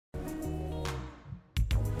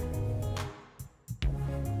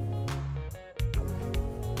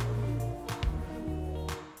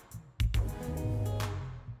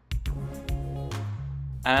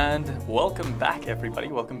And welcome back, everybody.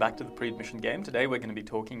 Welcome back to the pre-admission game. Today we're going to be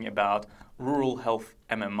talking about rural health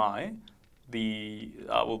MMI,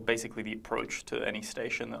 basically the approach to any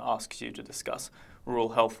station that asks you to discuss rural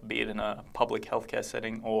health, be it in a public healthcare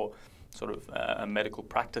setting or sort of a medical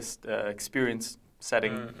practice experience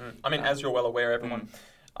setting. I mean, as you're well aware, everyone,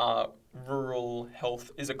 rural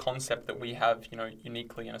health is a concept that we have,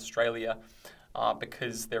 uniquely in Australia,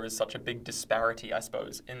 because there is such a big disparity, I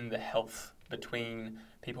suppose, in the health between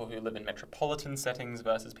people who live in metropolitan settings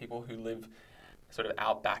versus people who live sort of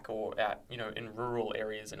outback or in rural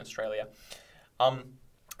areas in Australia.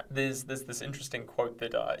 There's this interesting quote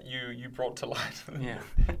that you brought to light. Yeah.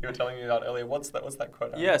 You were telling me about earlier. What's that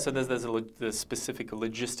quote? Yeah, so there's the specific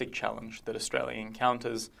logistic challenge that Australia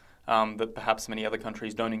encounters that perhaps many other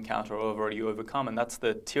countries don't encounter or have already overcome, and that's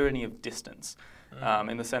the tyranny of distance,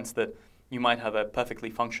 in the sense that you might have a perfectly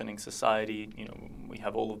functioning society. We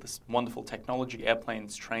have all of this wonderful technology,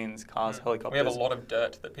 airplanes, trains, cars, helicopters. We have a lot of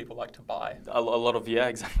dirt that people like to buy. A lot of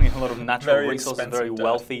natural Very resources, very dirt.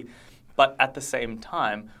 wealthy. But at the same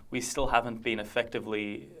time, we still haven't been effective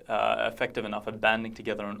enough at banding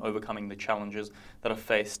together and overcoming the challenges that are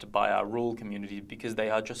faced by our rural communities because they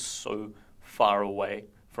are just so far away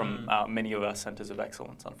from many of our centres of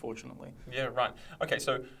excellence, unfortunately. Yeah, right. Okay,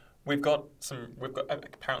 so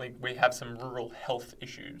apparently we have some rural health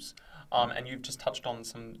issues, and you've just touched on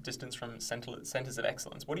some distance from centres of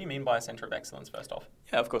excellence. What do you mean by a centre of excellence, first off?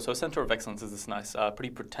 Yeah, of course. So a centre of excellence is this nice,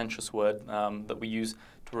 pretty pretentious word that we use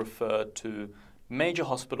to refer to major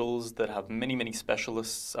hospitals that have many, many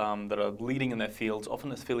specialists that are leading in their fields,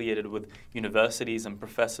 often affiliated with universities and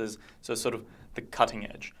professors, so sort of the cutting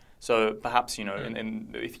edge. So perhaps,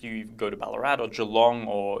 if you go to Ballarat or Geelong,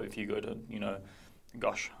 or if you go to,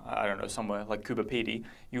 I don't know, somewhere like Coober Pedy,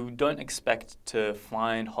 you don't expect to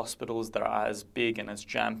find hospitals that are as big and as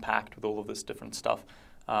jam-packed with all of this different stuff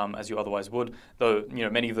as you otherwise would. Though,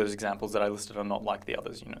 many of those examples that I listed are not like the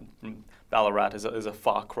others. Ballarat is a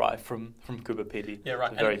far cry from Coober Pedy. Yeah,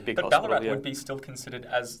 right. It's a very big but hospital. Ballarat would be still considered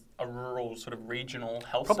as a rural sort of regional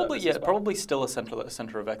health Probably, service as well. Probably still a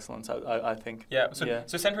centre of excellence, I think. Yeah, so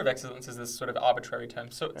centre of excellence is this sort of arbitrary term.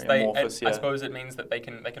 So Very amorphous, I suppose it means that they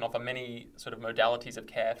can offer many sort of modalities of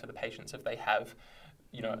care for the patients if they have,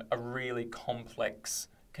 a really complex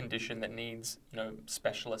condition that needs,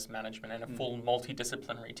 specialist management and a full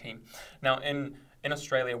multidisciplinary team. Now, in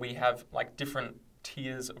Australia, we have like different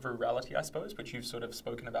tiers of rurality, I suppose, which you've sort of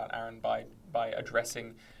spoken about, Aaron, by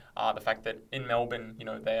addressing the fact that in Melbourne,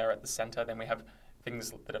 they are at the centre. Then we have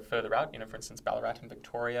things that are further out, for instance, Ballarat in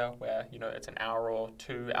Victoria, where, it's an hour or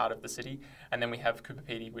two out of the city. And then we have Coober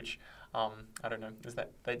Pedy, which, I don't know,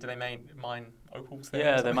 do they mine opals there?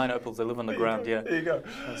 Yeah, they mine opals. They live on the ground, yeah. There you go.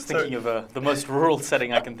 I was thinking of the most rural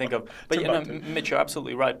setting I can think of. But, Mitch, you're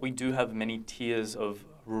absolutely right. We do have many tiers of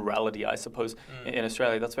rurality, I suppose, in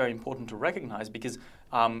Australia. That's very important to recognise because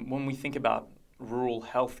when we think about rural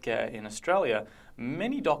healthcare in Australia,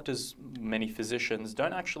 many doctors, many physicians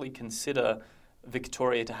don't actually consider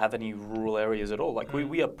Victoria to have any rural areas at all. Like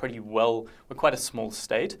we are we're quite a small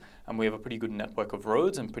state, and we have a pretty good network of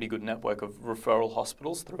roads and pretty good network of referral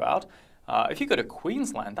hospitals throughout. If you go to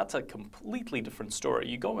Queensland, that's a completely different story.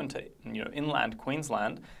 You go into inland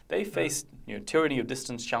Queensland, they face tyranny of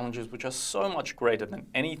distance challenges which are so much greater than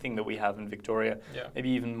anything that we have in Victoria, maybe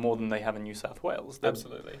even more than they have in New South Wales.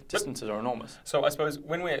 Absolutely, distances are enormous. So I suppose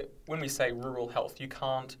when we say rural health, you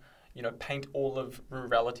can't paint all of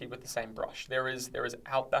rurality with the same brush. There is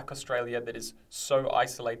outback Australia that is so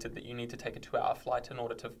isolated that you need to take a 2-hour flight in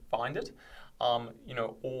order to find it, and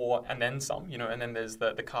then some, and then there's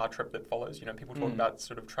the car trip that follows. People talk about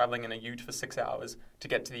sort of traveling in a ute for 6 hours to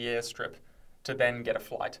get to the airstrip, to then get a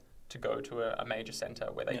flight to go to a major centre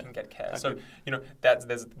where they can get care. So,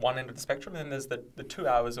 there's one end of the spectrum, and then there's the 2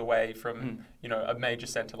 hours away from, a major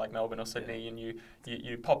centre like Melbourne or Sydney, and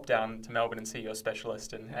you pop down to Melbourne and see your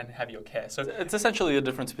specialist and have your care. So it's essentially the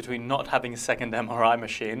difference between not having a second MRI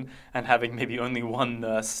machine and having maybe only one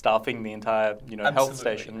nurse staffing the entire, health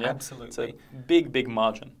station. Yeah? Absolutely. It's a big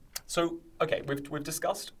margin. So, okay, we've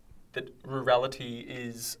discussed that rurality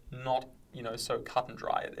is not, so cut and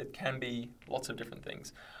dry. It can be lots of different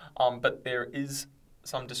things. But there is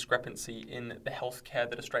some discrepancy in the healthcare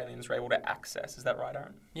that Australians are able to access. Is that right,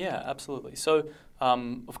 Aaron? Yeah, absolutely. So,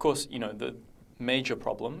 of course, the major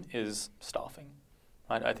problem is staffing.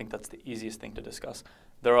 Right? I think that's the easiest thing to discuss.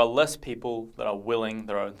 There are less people that are willing,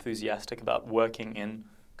 that are enthusiastic about working in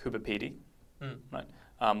Coober Pedy, right?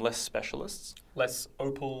 Less specialists. Less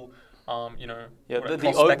opal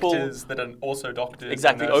prospectors that are also doctors.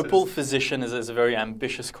 Exactly, and nurses. opal physician is a very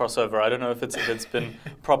ambitious crossover. I don't know if it's been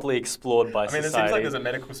properly explored by society. It seems like there's a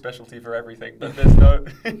medical specialty for everything, but there's no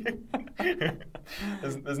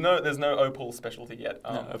there's no opal specialty yet.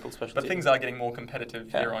 No opal specialty. But things are getting more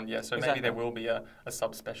competitive year on year, so exactly. maybe there will be a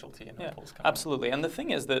subspecialty in opals coming. Absolutely, and the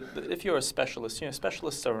thing is that if you're a specialist,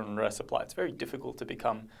 specialists are in rare supply. It's very difficult to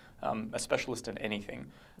become a specialist in anything.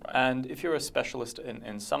 Right. And if you're a specialist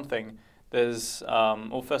in something, there's,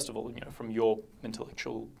 well, first of all, from your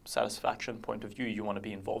intellectual satisfaction point of view, you want to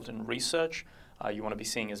be involved in research. You want to be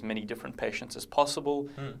seeing as many different patients as possible.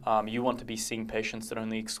 You want to be seeing patients that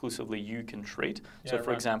only exclusively you can treat. So,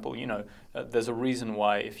 for example, there's a reason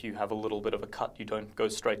why if you have a little bit of a cut, you don't go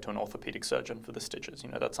straight to an orthopedic surgeon for the stitches.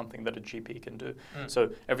 That's something that a GP can do. So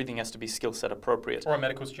everything has to be skill set appropriate. Or a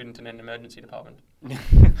medical student in an emergency department.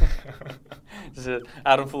 Just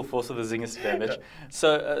out in full force of the zingers today, Mitch.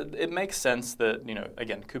 So it makes sense that,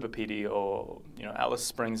 again, Cooper PD or, Alice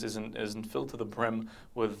Springs isn't filled to the brim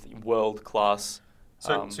with world-class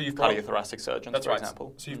So you've cardiothoracic surgeons, for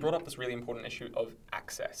example. So you've brought up this really important issue of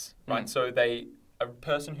access, right? So a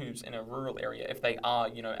person who's in a rural area, if they are,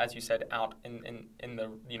 as you said, out in the,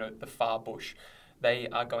 the far bush, they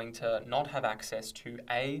are going to not have access to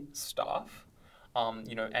staff,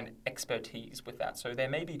 and expertise with that. So there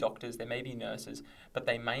may be doctors, there may be nurses, but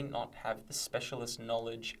they may not have the specialist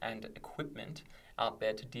knowledge and equipment out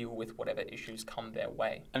there to deal with whatever issues come their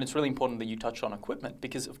way. And it's really important that you touch on equipment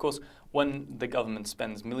because, of course, when the government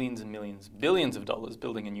spends millions and millions, billions of dollars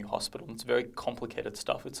building a new hospital, it's very complicated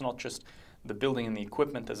stuff. It's not just the building and the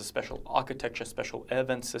equipment. There's a special architecture, special air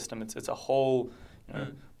vent system. It's a whole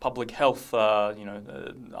public health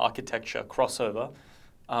architecture crossover.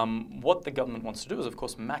 What the government wants to do is, of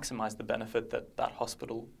course, maximize the benefit that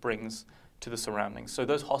hospital brings to the surroundings. So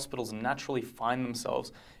those hospitals naturally find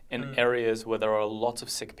themselves in areas where there are lots of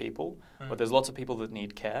sick people, where there's lots of people that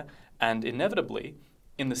need care, and inevitably,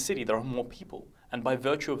 in the city, there are more people. And by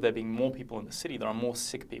virtue of there being more people in the city, there are more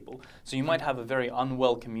sick people. So you might have a very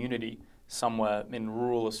unwell community somewhere in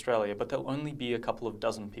rural Australia, but there'll only be a couple of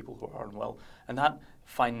dozen people who are unwell. And that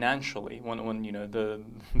financially, when the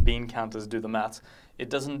bean counters do the maths, it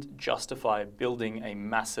doesn't justify building a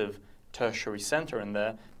massive tertiary centre in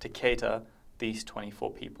there to cater these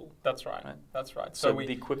 24 people. That's right. That's right. So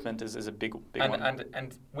the equipment is a big one.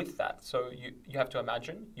 And with that, so you have to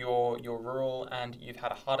imagine you're rural and you've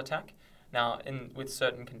had a heart attack. Now, with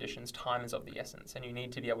certain conditions, time is of the essence, and you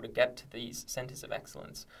need to be able to get to these centres of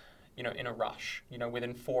excellence, in a rush.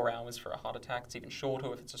 Within 4 hours for a heart attack. It's even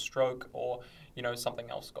shorter if it's a stroke or something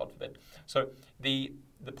else, God forbid. So the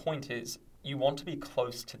point is, you want to be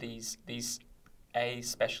close to these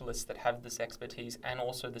specialists that have this expertise and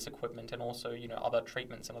also this equipment and also other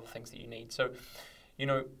treatments and other things that you need. So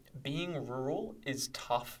being rural is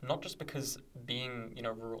tough, not just because being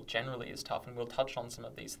rural generally is tough, and we'll touch on some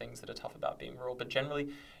of these things that are tough about being rural, but generally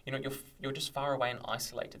you're just far away and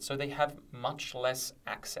isolated, so they have much less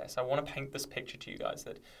access. I want to paint this picture to you guys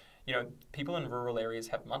that people in rural areas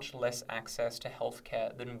have much less access to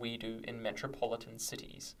healthcare than we do in metropolitan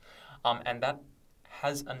cities, and that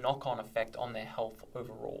has a knock-on effect on their health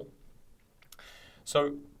overall.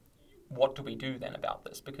 So what do we do then about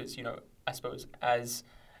this? Because, I suppose as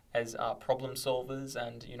problem solvers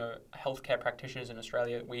and, healthcare practitioners in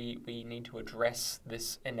Australia, we need to address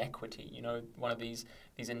this inequity, one of these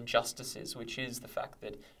injustices, which is the fact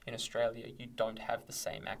that in Australia you don't have the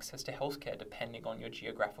same access to healthcare depending on your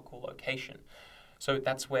geographical location. So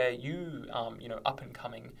that's where you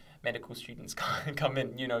up-and-coming medical students come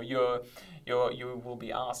in. You will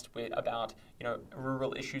be asked about,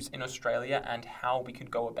 rural issues in Australia and how we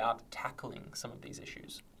could go about tackling some of these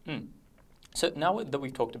issues. So now that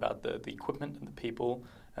we've talked about the equipment and the people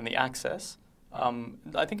and the access,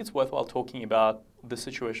 I think it's worthwhile talking about the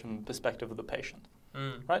situation from the perspective of the patient,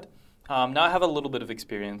 right? Now, I have a little bit of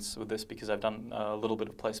experience with this because I've done a little bit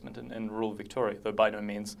of placement in rural Victoria, though by no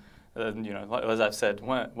means, as I've said,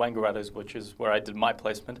 Wangaratta, which is where I did my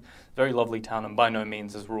placement, very lovely town and by no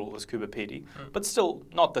means as rural as Cooper PD, but still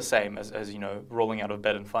not the same as rolling out of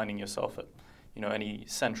bed and finding yourself at any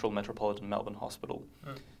central metropolitan Melbourne hospital.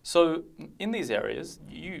 So in these areas,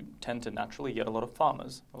 you tend to naturally get a lot of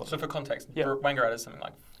farmers. So for context, Wangaratta is something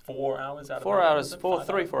like 4 hours out of 4 hours,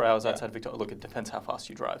 4 hours outside Victoria. Look, it depends how fast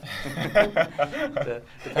you drive.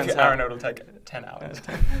 Depends how it'll take 10 hours.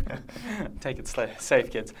 Take it safe,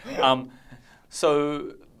 kids.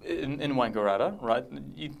 So in Wangaratta, right,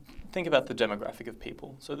 you think about the demographic of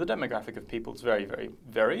people. So the demographic of people is very, very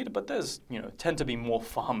varied, but there's, tend to be more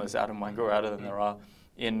farmers out in Wangaratta than there are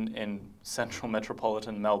in central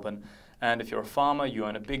metropolitan Melbourne. And if you're a farmer, you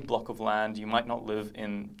own a big block of land, you might not live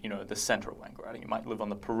in, the center of Wangaratta. You might live on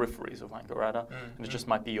the peripheries of Wangaratta, and it just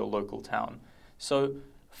might be your local town. So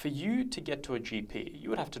for you to get to a GP, you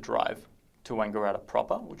would have to drive to Wangaratta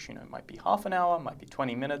proper, which might be half an hour, might be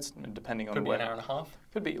 20 minutes, depending on where. Could be an hour and a half.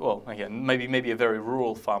 Could be, well, again, maybe a very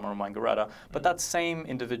rural farmer in Wangaratta, but that same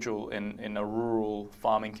individual in a rural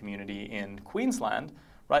farming community in Queensland,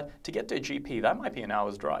 right, to get to a GP, that might be an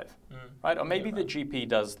hour's drive, right? Or maybe the GP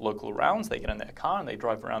does local rounds, they get in their car and they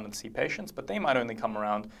drive around and see patients, but they might only come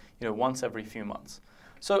around, once every few months.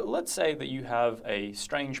 So let's say that you have a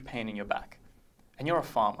strange pain in your back, and you're a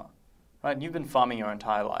farmer, right? And you've been farming your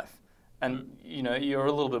entire life. And you're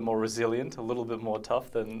a little bit more resilient, a little bit more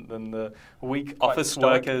tough than the weak office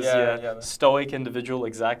workers, stoic individual,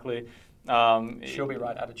 exactly. She'll be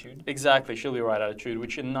right attitude. Exactly, she'll be right attitude,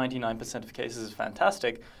 which in 99% of cases is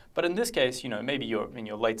fantastic. But in this case, maybe you're in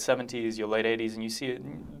your late 70s, your late 80s, and you see a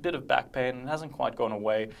bit of back pain and it hasn't quite gone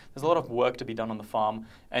away. There's a lot of work to be done on the farm,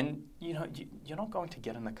 and you're not going to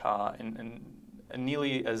get in the car in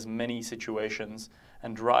nearly as many situations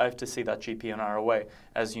and drive to see that GP an hour away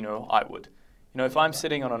as I would. If I'm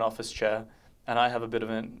sitting on an office chair and I have a bit of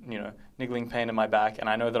a niggling pain in my back, and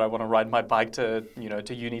I know that I want to ride my bike to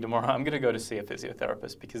to uni tomorrow, I'm going to go to see a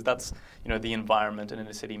physiotherapist, because that's the environment in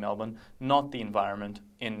inner city Melbourne, not the environment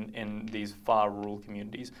in these far rural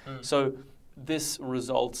communities. So this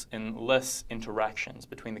results in less interactions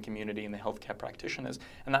between the community and the healthcare practitioners,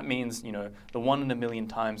 and that means the 1 in a million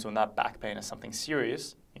times when that back pain is something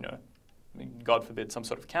serious, God forbid some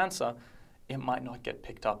sort of cancer, it might not get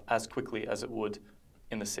picked up as quickly as it would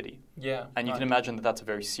in the city. Yeah. And you can imagine that that's a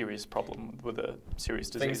very serious problem with a serious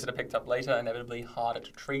disease. Things that are picked up later, inevitably harder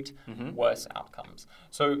to treat, worse outcomes.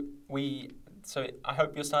 So I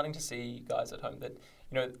hope you're starting to see, guys at home, that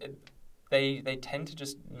they tend to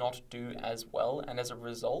just not do as well, and as a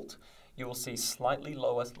result, you will see slightly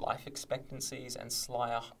lower life expectancies and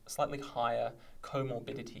slightly higher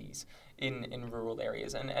comorbidities in rural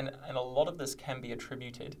areas. And a lot of this can be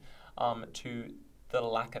attributed to the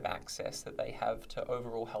lack of access that they have to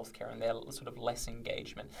overall healthcare and their sort of less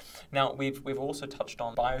engagement. Now, we've also touched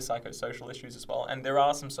on biopsychosocial issues as well, and there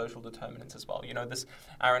are some social determinants as well.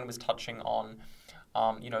 Aharon was touching on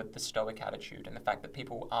the stoic attitude and the fact that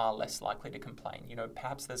people are less likely to complain.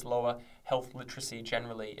 Perhaps there's lower health literacy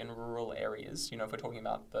generally in rural areas. If we're talking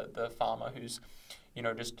about the farmer who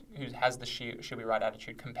has the she'll be right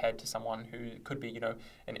attitude compared to someone who could be,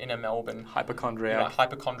 an inner Melbourne hypochondriac,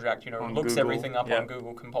 looks Google, everything up on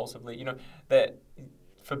Google compulsively. That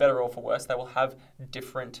for better or for worse, they will have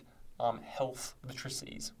different health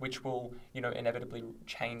literacies, which will, inevitably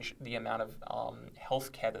change the amount of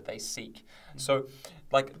health care that they seek. So,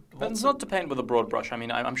 it's not to paint with a broad brush. I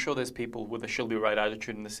mean, I'm sure there's people with a she'll be right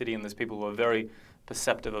attitude in the city, and there's people who are very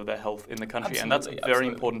perceptive of their health in the country, and that's very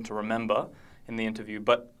important to remember in the interview.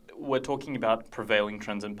 But we're talking about prevailing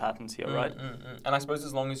trends and patterns here, right? And I suppose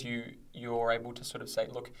as long as you're able to sort of say,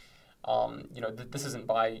 look, this isn't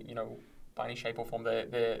by any shape or form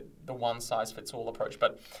the one size fits all approach,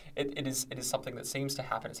 but it is something that seems to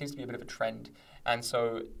happen. It seems to be a bit of a trend, and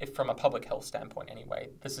so if from a public health standpoint anyway,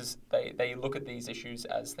 they look at these issues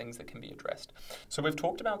as things that can be addressed. So we've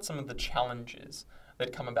talked about some of the challenges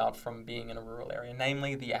that come about from being in a rural area,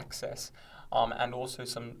 namely the access, and also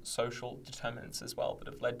some social determinants as well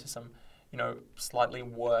that have led to some slightly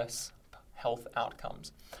worse health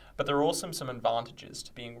outcomes. But there are also some advantages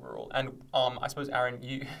to being rural, and I suppose, Aharon,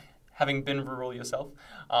 you having been rural yourself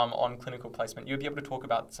on clinical placement, you'd be able to talk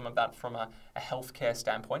about some of that from a healthcare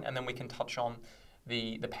standpoint, and then we can touch on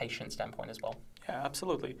the patient standpoint as well. Yeah,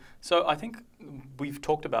 absolutely. So I think we've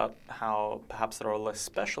talked about how perhaps there are less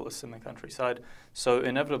specialists in the countryside. So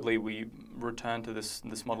inevitably we return to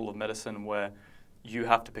this model of medicine where you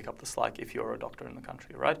have to pick up the slack if you're a doctor in the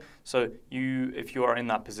country, right? So if you are in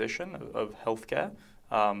that position of healthcare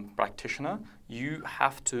practitioner, you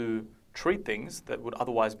have to treat things that would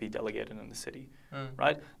otherwise be delegated in the city,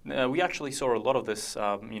 right? We actually saw a lot of this,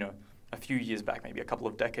 a few years back, maybe a couple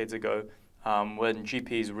of decades ago, when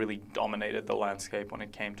GPs really dominated the landscape when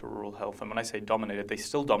it came to rural health. And when I say dominated, they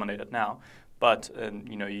still dominate it now. But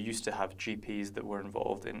you used to have GPs that were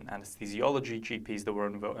involved in anesthesiology, GPs that were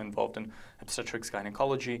involved in obstetrics,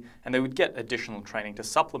 gynecology, and they would get additional training to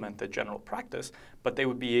supplement their general practice. But they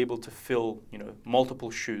would be able to fill,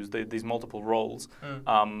 multiple shoes, these multiple roles,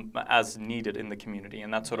 as needed in the community,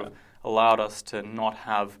 and that sort of allowed us to not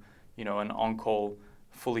have, an on-call,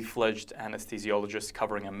 fully fledged anesthesiologist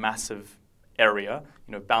covering a massive area,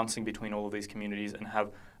 bouncing between all of these communities, and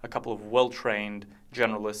have a couple of well-trained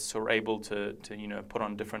generalists who are able to put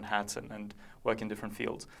on different hats and work in different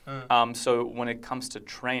fields. So when it comes to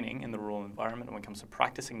training in the rural environment, and when it comes to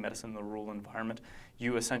practicing medicine in the rural environment,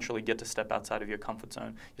 you essentially get to step outside of your comfort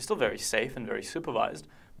zone. You're still very safe and very supervised,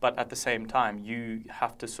 but at the same time, you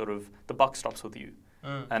have to the buck stops with you.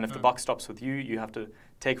 And if the buck stops with you, you have to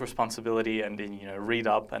take responsibility and read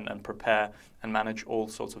up and prepare and manage all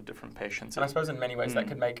sorts of different patients. And I suppose in many ways that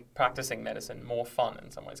could make practicing medicine more fun in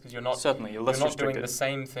some ways, because you're not less doing the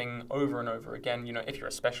same thing over and over again. If you're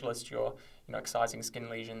a specialist, you're excising skin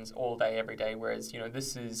lesions all day, every day, whereas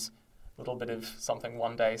this is a little bit of something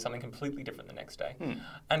one day, something completely different the next day.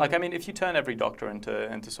 And if you turn every doctor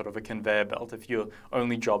into sort of a conveyor belt, if your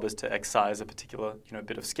only job is to excise a particular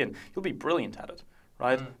bit of skin, you'll be brilliant at it.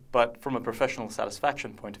 Right? But from a professional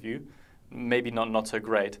satisfaction point of view, maybe not so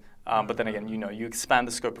great. But then again, you expand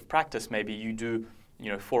the scope of practice. Maybe you do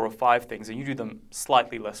 4 or 5 things, and you do them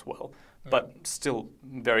slightly less well, but still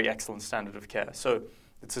very excellent standard of care. So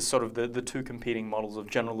it's a sort of the two competing models of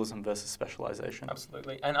generalism versus specialization.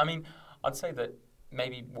 Absolutely. And I'd say that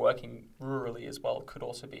maybe working rurally as well could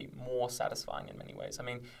also be more satisfying in many ways.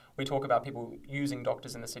 We talk about people using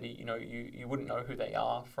doctors in the city. You wouldn't know who they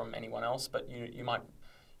are from anyone else, but you might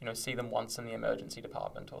see them once in the emergency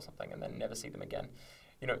department or something, and then never see them again.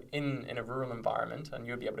 In a rural environment, and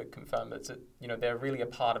you'll be able to confirm that they're really a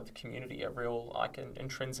part of the community, a real an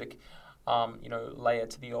intrinsic layer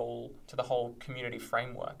to the whole community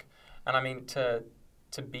framework. And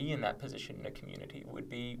to be in that position in a community would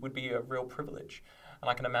be a real privilege. And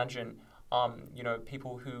I can imagine,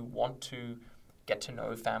 people who want to get to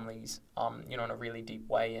know families, in a really deep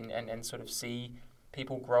way, and sort of see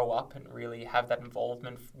people grow up and really have that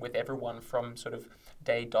involvement with everyone from sort of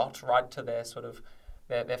day dot right to their sort of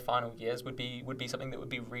their final years would be something that would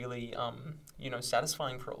be really,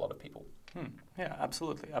 satisfying for a lot of people. Yeah,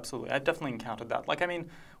 absolutely. I definitely encountered that.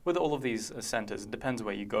 With all of these centres, it depends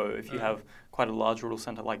where you go. If you have quite a large rural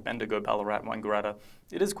centre like Bendigo, Ballarat, Wangaratta,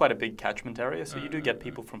 it is quite a big catchment area, so you do get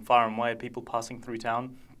people from far and wide, people passing through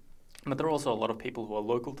town. But there are also a lot of people who are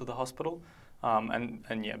local to the hospital. And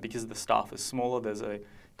because the staff is smaller, there's a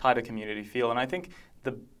tighter community feel. And I think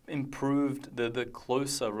the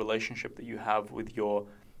closer relationship that you have with your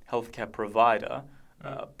healthcare provider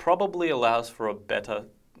probably allows for a better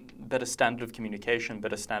standard of communication,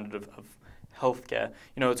 better standard of healthcare.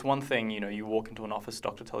 It's one thing, you walk into an office,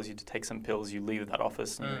 doctor tells you to take some pills, you leave that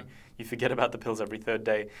office, and you forget about the pills every third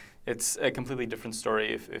day. It's a completely different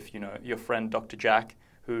story if your friend Dr. Jack,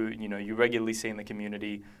 who you regularly see in the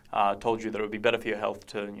community, told you that it would be better for your health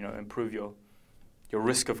to improve your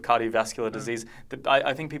risk of cardiovascular disease.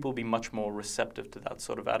 I think people will be much more receptive to that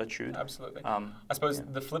sort of attitude. Absolutely. I suppose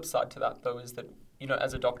the flip side to that, though, is that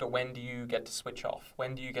as a doctor, when do you get to switch off?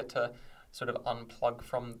 When do you get to sort of unplug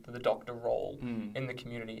from the doctor role in the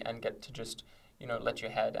community and get to just let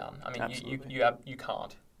your hair down? You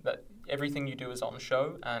can't. That everything you do is on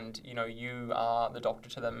show, and you are the doctor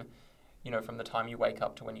to them. From the time you wake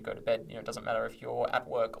up to when you go to bed, it doesn't matter if you're at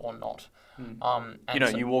work or not.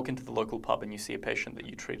 You walk into the local pub and you see a patient that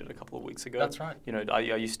you treated a couple of weeks ago. That's right. Are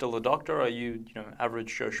you still a doctor? Or are you,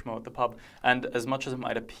 average Joe Schmo at the pub? And as much as it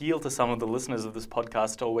might appeal to some of the listeners of this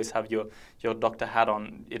podcast to always have your doctor hat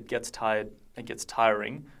on, it gets tired. It gets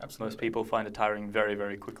tiring. Absolutely. Most people find it tiring very,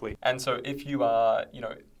 very quickly. And so if you are,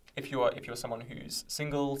 if you're someone who's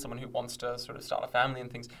single, someone who wants to sort of start a family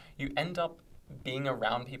and things, you end up being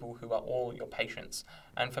around people who are all your patients.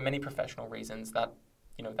 And for many professional reasons, that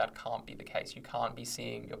can't be the case. You can't be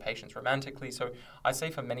seeing your patients romantically. So I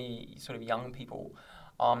say for many sort of young people,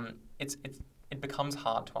 it becomes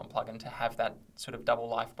hard to unplug and to have that sort of double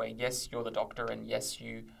life where, yes, you're the doctor, and yes,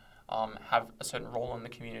 you have a certain role in the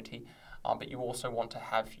community, but you also want to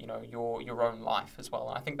have your own life as well.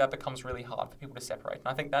 And I think that becomes really hard for people to separate. And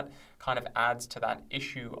I think that kind of adds to that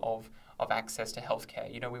issue of access to healthcare.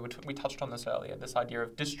 We touched on this earlier, this idea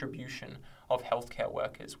of distribution of healthcare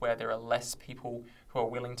workers, where there are less people who are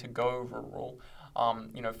willing to go rural,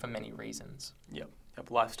 for many reasons. Yep,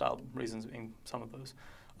 lifestyle reasons being some of those.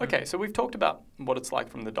 Okay, so we've talked about what it's like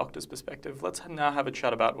from the doctor's perspective. Let's now have a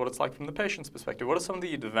chat about what it's like from the patient's perspective. What are some of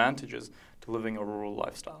the advantages to living a rural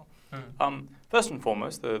lifestyle? First and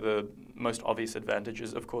foremost, the most obvious advantage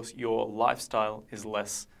is, of course, your lifestyle is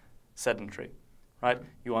less sedentary. Right?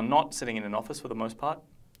 You are not sitting in an office for the most part.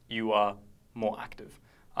 You are more active.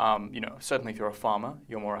 Certainly if you're a farmer,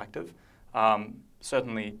 you're more active.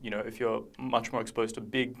 Certainly, if you're much more exposed to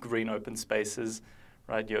big green open spaces,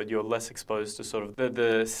 right? You're less exposed to sort of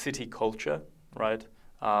the city culture, right?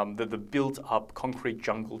 the built-up concrete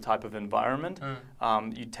jungle type of environment,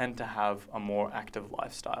 you tend to have a more active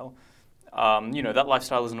lifestyle. That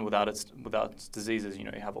lifestyle isn't without its diseases. You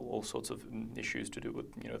have all sorts of issues to do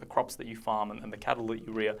with the crops that you farm and the cattle that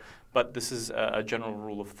you rear. But this is a general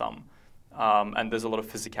rule of thumb, and there's a lot of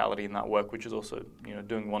physicality in that work, which is also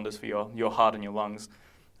doing wonders for your heart and your lungs.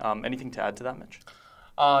 Anything to add to that, Mitch?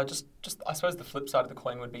 Just I suppose the flip side of the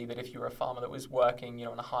coin would be that if you were a farmer that was working in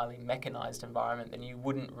a highly mechanized environment, then you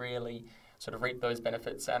wouldn't really sort of reap those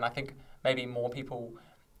benefits. And I think maybe more people,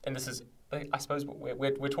 and this is, I suppose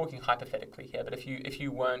we're talking hypothetically here, but if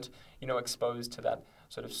you weren't exposed to that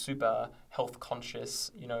sort of super health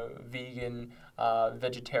conscious vegan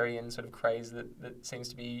vegetarian sort of craze that seems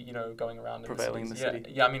to be going around prevailing in the city.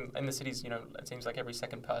 Yeah, I mean in the cities it seems like every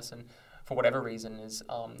second person for whatever reason is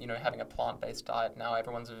having a plant-based diet now.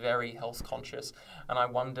 Everyone's very health conscious, and I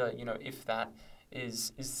wonder if that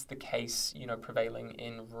is the case prevailing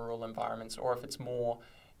in rural environments, or if it's more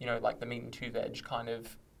like the meat and two veg kind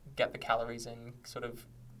of get the calories in sort of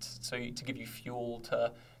to give you fuel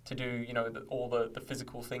to do all the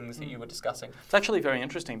physical things that you were discussing. It's actually very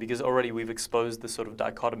interesting because already we've exposed this sort of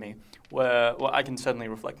dichotomy where, well, I can certainly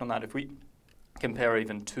reflect on that. If we compare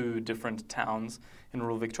even two different towns in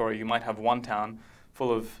rural Victoria, you might have one town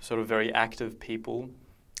full of sort of very active people,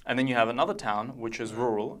 and then you have another town which is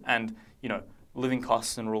rural, and living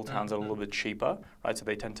costs in rural towns are a little bit cheaper, right? So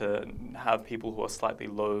they tend to have people who are slightly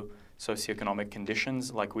low socioeconomic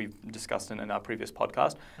conditions, like we've discussed in our previous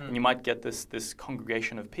podcast. And you might get this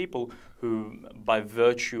congregation of people who, by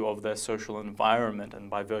virtue of their social environment and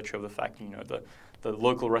by virtue of the fact, the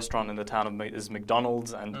local restaurant in the town is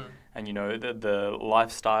McDonald's, and the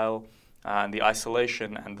lifestyle and the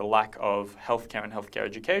isolation and the lack of healthcare and healthcare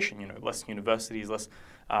education, less universities,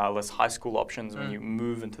 less high school options. When you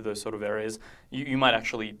move into those sort of areas, you might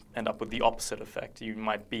actually end up with the opposite effect. You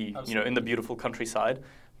might be, in the beautiful countryside,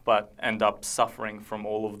 but end up suffering from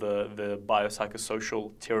all of the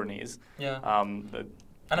biopsychosocial tyrannies. Yeah.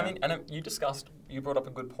 You brought up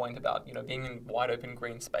a good point about being in wide open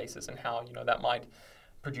green spaces and how that might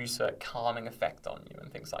produce a calming effect on you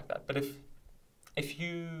and things like that. But if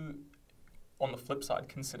you, on the flip side,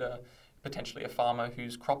 consider potentially a farmer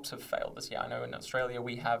whose crops have failed this year. I know in Australia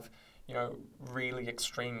we have really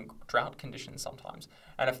extreme drought conditions sometimes.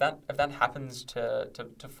 And if that happens to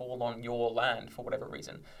fall on your land for whatever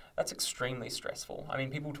reason, that's extremely stressful. I mean,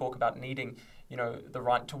 people talk about needing, the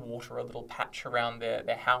right to water a little patch around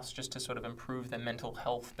their house just to sort of improve their mental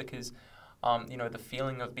health because, the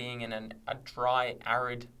feeling of being in a dry,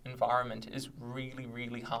 arid environment is really,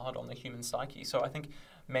 really hard on the human psyche. So I think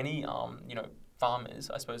many, farmers,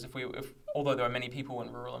 I suppose, although there are many people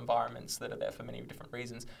in rural environments that are there for many different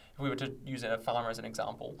reasons, if we were to use a farmer as an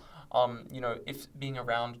example, if being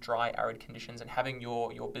around dry, arid conditions and having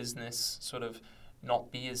your business sort of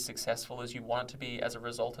not be as successful as you want it to be as a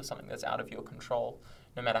result of something that's out of your control,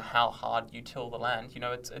 no matter how hard you till the land,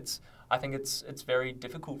 I think it's very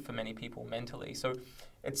difficult for many people mentally. So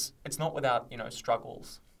it's not without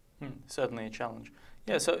struggles. Certainly a challenge.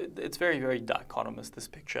 Yeah, so it's very, very dichotomous, this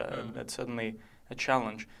picture, and it's certainly a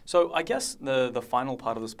challenge. So I guess the final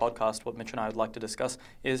part of this podcast, what Mitch and I would like to discuss,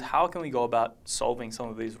 is how can we go about solving some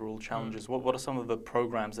of these rural challenges? What are some of the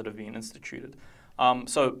programs that have been instituted?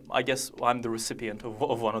 So I guess I'm the recipient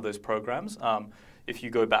of one of those programs. If you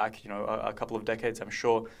go back, a couple of decades, I'm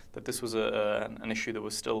sure that this was an issue that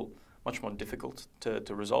was still much more difficult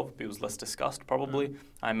to resolve. It was less discussed, probably.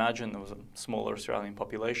 I imagine there was a smaller Australian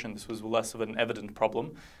population. This was less of an evident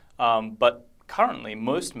problem. But currently,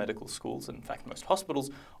 most medical schools, in fact, most hospitals,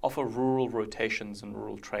 offer rural rotations and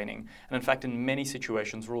rural training. And in fact, in many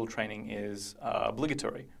situations, rural training is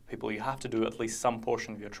obligatory. You have to do at least some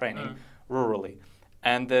portion of your training rurally.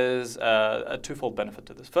 And there's a twofold benefit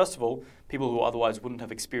to this. First of all, people who otherwise wouldn't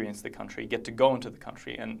have experienced the country get to go into the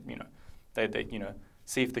country and, they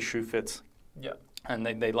see if the shoe fits. Yeah. And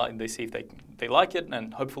they see if they like it,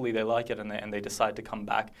 and hopefully they like it, and they decide to come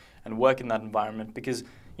back and work in that environment because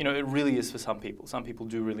it really is for some people. Some people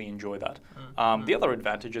do really enjoy that. The other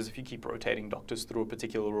advantage is if you keep rotating doctors through a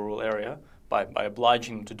particular rural area by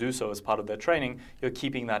obliging them to do so as part of their training, you're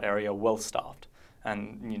keeping that area well staffed.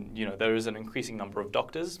 And there is an increasing number of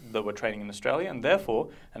doctors that we're training in Australia, and therefore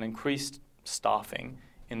an increased staffing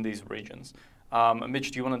in these regions.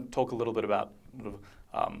 Mitch, do you want to talk a little bit about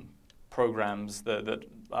programs that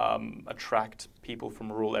attract people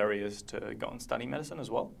from rural areas to go and study medicine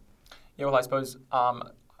as well? Yeah, well, I suppose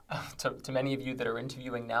to many of you that are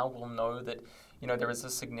interviewing now will know that, you know, there is a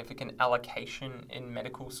significant allocation in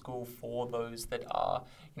medical school for those that are,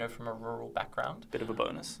 you know, from a rural background. Bit of a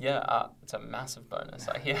bonus. Yeah, it's a massive bonus,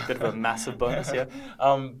 I hear. Bit of a massive bonus, yeah.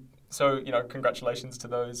 So, you know, congratulations to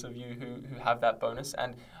those of you who have that bonus.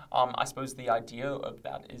 And I suppose the idea of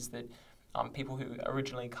that is that people who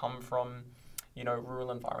originally come from, you know,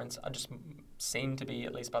 rural environments are just seen to be,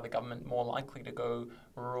 at least by the government, more likely to go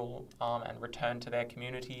rural and return to their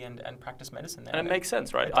community and practice medicine there. And it makes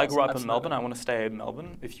sense, right? I grew up in Melbourne. I want to stay in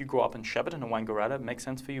Melbourne. If you grew up in Shepparton and Wangaratta, it makes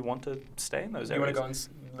sense for you want to stay in those areas. You want to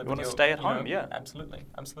go and live. You want to stay at home, yeah. Absolutely,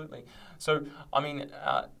 absolutely. So, I mean,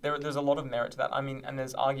 there's a lot of merit to that. I mean, and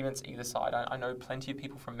there's arguments either side. I know plenty of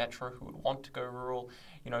people from Metro who would want to go rural,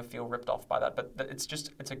 you know, feel ripped off by that. But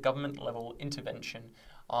it's a government level intervention,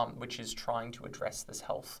 which is trying to address this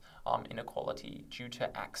health inequality due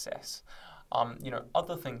to access. You know,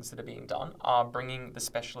 other things that are being done are bringing the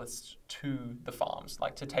specialists to the farms,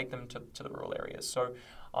 like to take them to the rural areas. So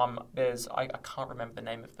there's, I can't remember the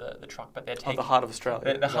name of the truck, but they're taking... the Heart of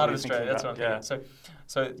Australia. The Heart of Australia, that's what I'm thinking.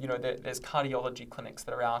 So you know, there's cardiology clinics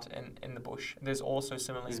that are out in the bush. There's also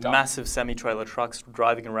similarly... These massive semi-trailer trucks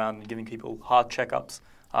driving around and giving people heart checkups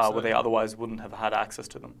where they otherwise wouldn't have had access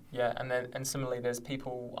to them. Yeah, and similarly, there's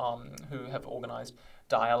people who have organised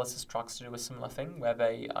dialysis trucks to do a similar thing, where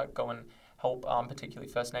they go and help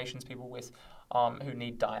particularly First Nations people with who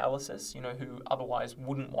need dialysis, you know, who otherwise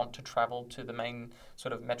wouldn't want to travel to the main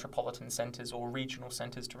sort of metropolitan centres or regional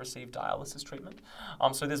centres to receive dialysis treatment.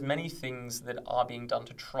 So there's many things that are being done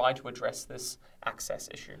to try to address this access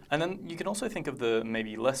issue. And then you can also think of the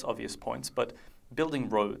maybe less obvious points, but building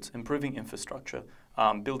roads, improving infrastructure,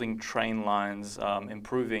 building train lines,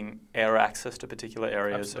 improving air access to particular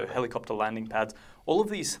areas, Absolutely. so helicopter landing pads. All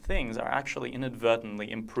of these things are actually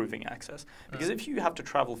inadvertently improving access. Because if you have to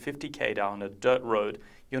travel 50k down a dirt road,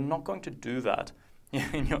 you're not going to do that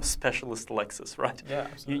in your specialist Lexus, right? Yeah,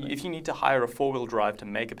 absolutely. If you need to hire a four-wheel drive to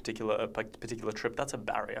make a particular trip, that's a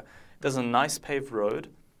barrier. There's a nice paved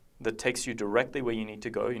road that takes you directly where you need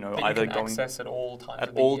to go, you know, that either you can going access at all times at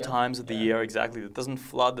of the all year. times of the year, exactly. That doesn't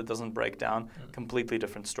flood, that doesn't break down. Completely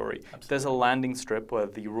different story. Absolutely. There's a landing strip where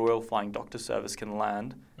the Royal Flying Doctor Service can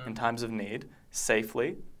land in times of need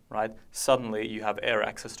safely, right? Suddenly you have air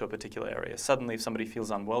access to a particular area. Suddenly, if somebody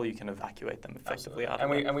feels unwell, you can evacuate them effectively out of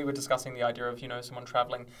there. And we were discussing the idea of, you know, someone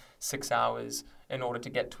traveling 6 hours in order to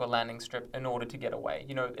get to a landing strip in order to get away.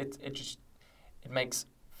 You know, it makes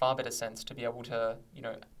far better sense to be able to, you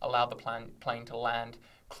know, allow the plane to land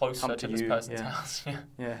closer to this person's house.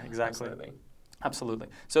 Yeah, exactly. Absolutely.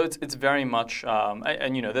 So it's very much,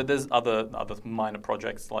 and you know, there's other minor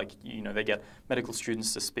projects like, you know, they get medical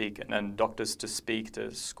students to speak and doctors to speak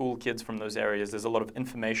to school kids from those areas. There's a lot of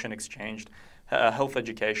information exchanged, health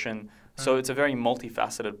education. So it's a very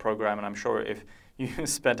multifaceted program, and I'm sure if you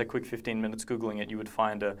spent a quick 15 minutes Googling it, you would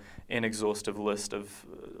find an inexhaustive list of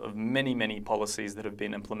many, many policies that have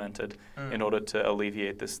been implemented in order to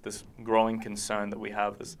alleviate this growing concern that we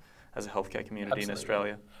have as a healthcare community in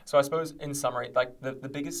Australia. So I suppose in summary, like the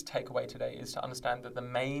biggest takeaway today is to understand that the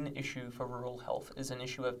main issue for rural health is an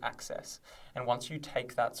issue of access. And once you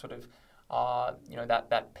take that sort of you know,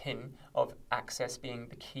 that pin of access being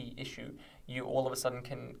the key issue, you all of a sudden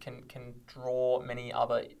can draw many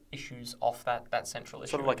other issues off that central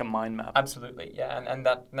issue. Sort of like a mind map. Absolutely, yeah, and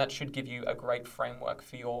that should give you a great framework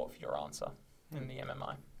for your answer in the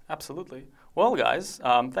MMI. Absolutely. Well, guys,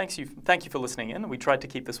 thank you for listening in. We tried to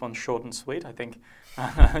keep this one short and sweet. I think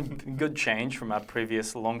good change from our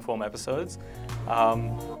previous long-form episodes.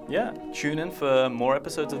 Yeah, tune in for more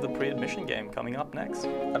episodes of the pre-admission game coming up next.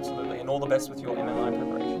 Absolutely, and all the best with your MMI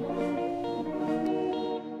preparation.